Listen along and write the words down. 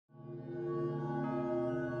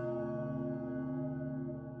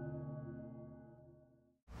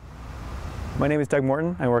My name is Doug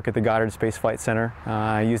Morton. I work at the Goddard Space Flight Center.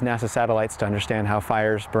 I use NASA satellites to understand how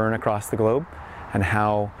fires burn across the globe and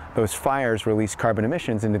how those fires release carbon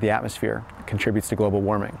emissions into the atmosphere. It contributes to global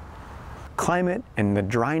warming. Climate and the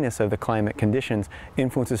dryness of the climate conditions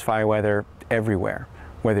influences fire weather everywhere,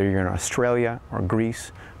 whether you're in Australia or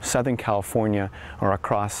Greece, Southern California, or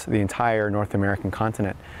across the entire North American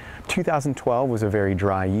continent. 2012 was a very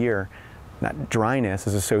dry year. That dryness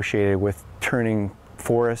is associated with turning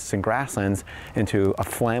forests and grasslands into a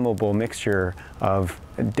flammable mixture of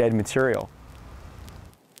dead material.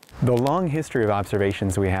 The long history of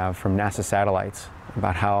observations we have from NASA satellites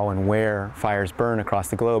about how and where fires burn across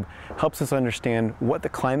the globe helps us understand what the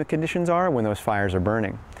climate conditions are when those fires are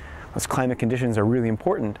burning. Those climate conditions are really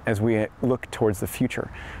important as we look towards the future,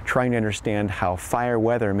 trying to understand how fire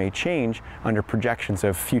weather may change under projections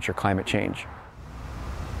of future climate change.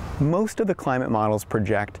 Most of the climate models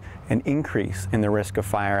project an increase in the risk of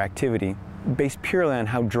fire activity based purely on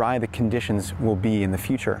how dry the conditions will be in the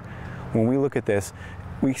future. When we look at this,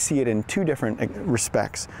 we see it in two different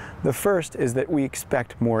respects. The first is that we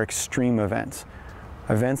expect more extreme events.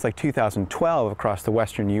 Events like 2012 across the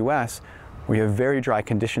western US, where you have very dry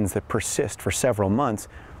conditions that persist for several months,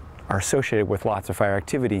 are associated with lots of fire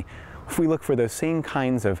activity. If we look for those same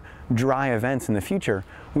kinds of dry events in the future,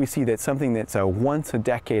 we see that something that's a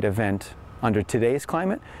once-a-decade event under today's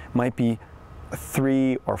climate might be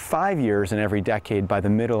 3 or 5 years in every decade by the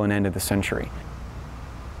middle and end of the century.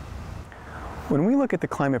 When we look at the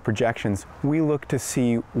climate projections, we look to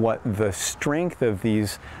see what the strength of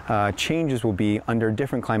these changes will be under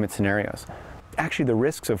different climate scenarios. Actually, the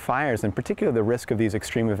risks of fires, and particularly the risk of these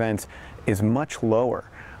extreme events, is much lower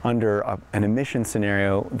under an emission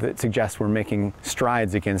scenario that suggests we're making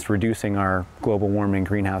strides against reducing our global warming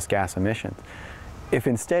greenhouse gas emissions. If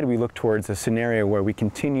instead we look towards a scenario where we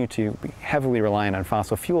continue to be heavily reliant on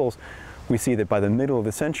fossil fuels, we see that by the middle of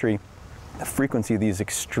the century, the frequency of these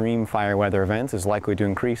extreme fire weather events is likely to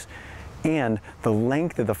increase, and the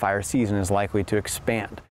length of the fire season is likely to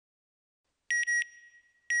expand.